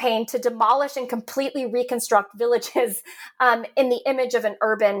housing campaign to demolish and completely reconstruct villages in the image of an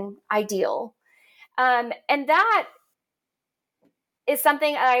urban ideal. And that is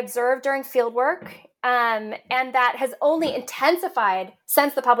something I observed during fieldwork, and that has only intensified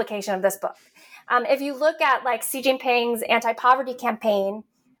since the publication of this book. If you look at like Xi Jinping's anti-poverty campaign,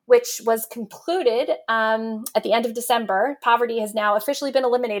 which was concluded at the end of December. Poverty has now officially been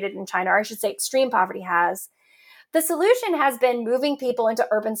eliminated in China, or I should say extreme poverty has. The solution has been moving people into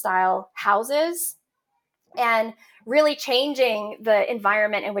urban-style houses and really changing the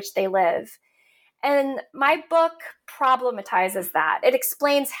environment in which they live. And my book problematizes that. It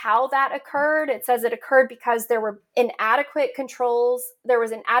explains how that occurred. It says it occurred because there were inadequate controls, there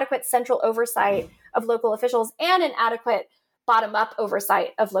was inadequate central oversight of local officials, and inadequate bottom-up oversight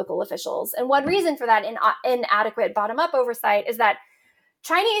of local officials. And one reason for that inadequate bottom-up oversight is that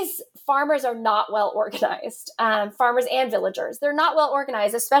Chinese farmers are not well organized, farmers and villagers. They're not well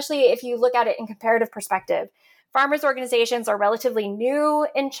organized, especially if you look at it in comparative perspective. Farmers' organizations are relatively new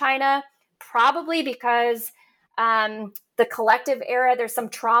in China, probably because the collective era, there's some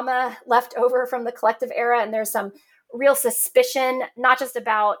trauma left over from the collective era, and there's some real suspicion, not just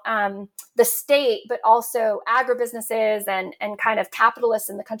about the state, but also agribusinesses and kind of capitalists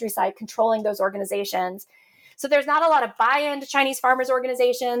in the countryside controlling those organizations. So there's not a lot of buy-in to Chinese farmers'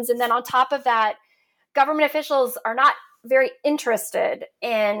 organizations. And then on top of that, government officials are not very interested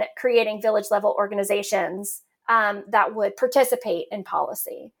in creating village-level organizations that would participate in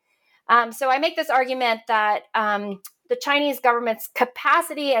policy. So I make this argument that the Chinese government's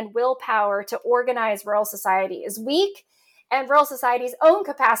capacity and willpower to organize rural society is weak, and rural society's own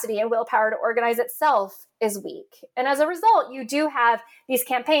capacity and willpower to organize itself is weak. And as a result, you do have these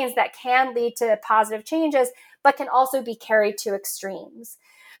campaigns that can lead to positive changes, but can also be carried to extremes.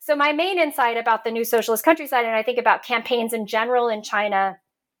 So my main insight about the New Socialist Countryside, and I think about campaigns in general in China,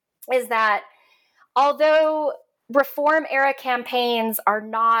 is that although reform era campaigns are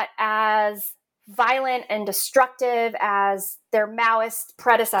not as violent and destructive as their Maoist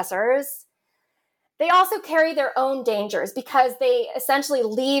predecessors, they also carry their own dangers because they essentially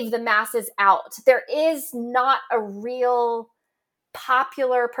leave the masses out. There is not a real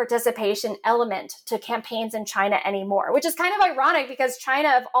popular participation element to campaigns in China anymore, which is kind of ironic because China,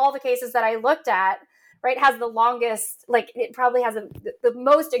 of all the cases that I looked at, right, has the longest, like it probably has the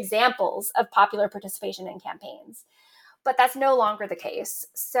most examples of popular participation in campaigns. But that's no longer the case.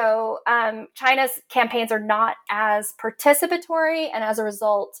 So China's campaigns are not as participatory, and as a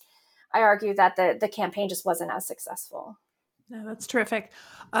result, I argue that the campaign just wasn't as successful. No, that's terrific.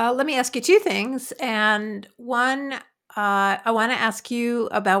 Let me ask you two things. And one, I want to ask you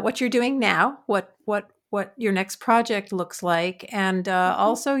about what you're doing now, what your next project looks like, and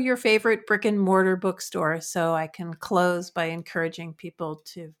also your favorite brick and mortar bookstore. So I can close by encouraging people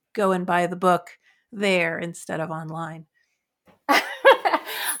to go and buy the book there instead of online.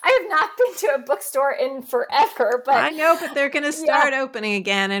 I have not been to a bookstore in forever, but I know, but they're going to start opening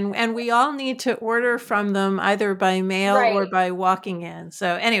again, and we all need to order from them either by mail or by walking in.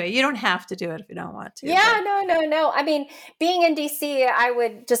 So anyway, you don't have to do it if you don't want to. Yeah, no. I mean, being in DC, I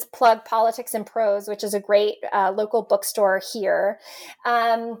would just plug Politics and Prose, which is a great local bookstore here.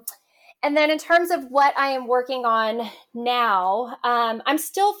 And then in terms of what I am working on now, I'm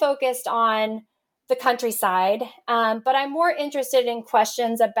still focused on the countryside, but I'm more interested in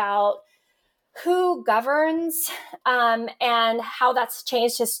questions about who governs and how that's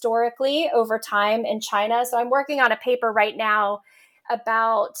changed historically over time in China. So I'm working on a paper right now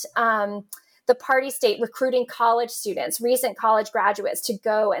about the party state recruiting college students, recent college graduates, to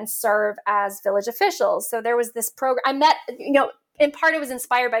go and serve as village officials. So there was this program I met, in part it was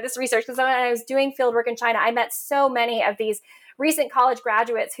inspired by this research, because when I was doing fieldwork in China, I met so many of these recent college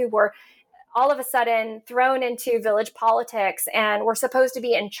graduates who were all of a sudden thrown into village politics and were supposed to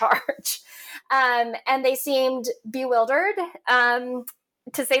be in charge. And they seemed bewildered,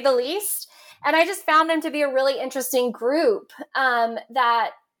 to say the least. And I just found them to be a really interesting group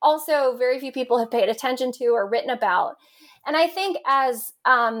that also very few people have paid attention to or written about. And I think as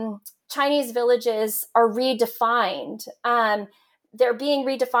Chinese villages are redefined, they're being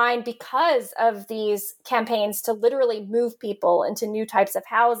redefined because of these campaigns to literally move people into new types of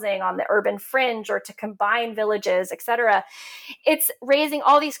housing on the urban fringe or to combine villages, et cetera. It's raising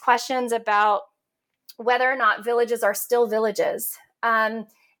all these questions about whether or not villages are still villages, and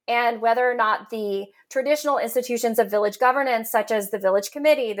whether or not the traditional institutions of village governance, such as the village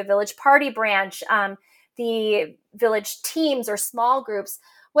committee, the village party branch, the village teams or small groups,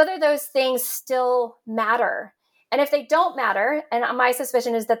 whether those things still matter. And if they don't matter, and my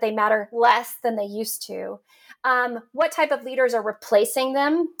suspicion is that they matter less than they used to, what type of leaders are replacing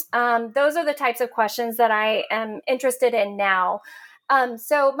them? Those are the types of questions that I am interested in now.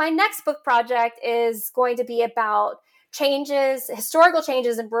 So my next book project is going to be about historical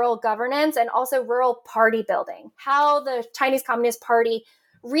changes in rural governance and also rural party building, how the Chinese Communist Party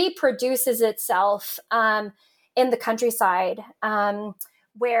reproduces itself in the countryside.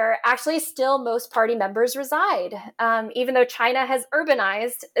 where actually still most party members reside. Even though China has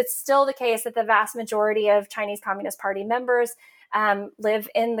urbanized, it's still the case that the vast majority of Chinese Communist Party members live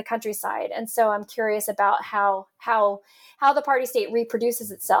in the countryside. And so I'm curious about how the party state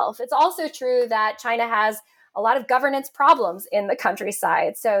reproduces itself. It's also true that China has a lot of governance problems in the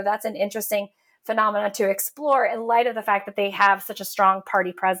countryside. So that's an interesting phenomena to explore in light of the fact that they have such a strong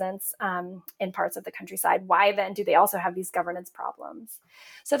party presence in parts of the countryside. Why then do they also have these governance problems?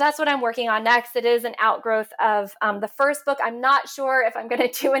 So that's what I'm working on next. It is an outgrowth of the first book. I'm not sure if I'm going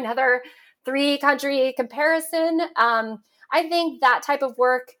to do another 3-country comparison. I think that type of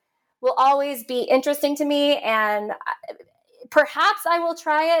work will always be interesting to me, and perhaps I will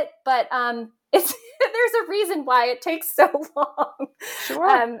try it, but there's a reason why it takes so long.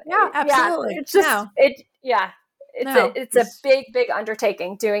 Sure. Yeah, absolutely. It's just, it's a big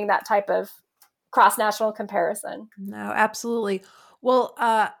undertaking doing that type of cross-national comparison. No, absolutely. Well,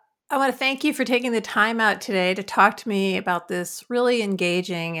 I want to thank you for taking the time out today to talk to me about this really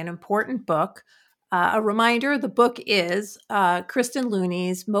engaging and important book. A reminder, the book is Kristen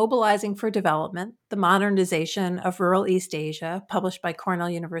Looney's Mobilizing for Development, The Modernization of Rural East Asia, published by Cornell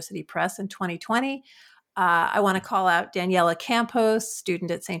University Press in 2020. I want to call out Daniela Campos,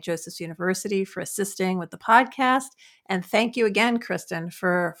 student at St. Joseph's University, for assisting with the podcast. And thank you again, Kristen,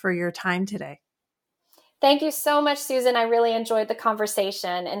 for your time today. Thank you so much, Susan. I really enjoyed the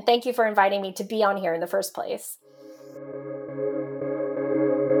conversation. And thank you for inviting me to be on here in the first place.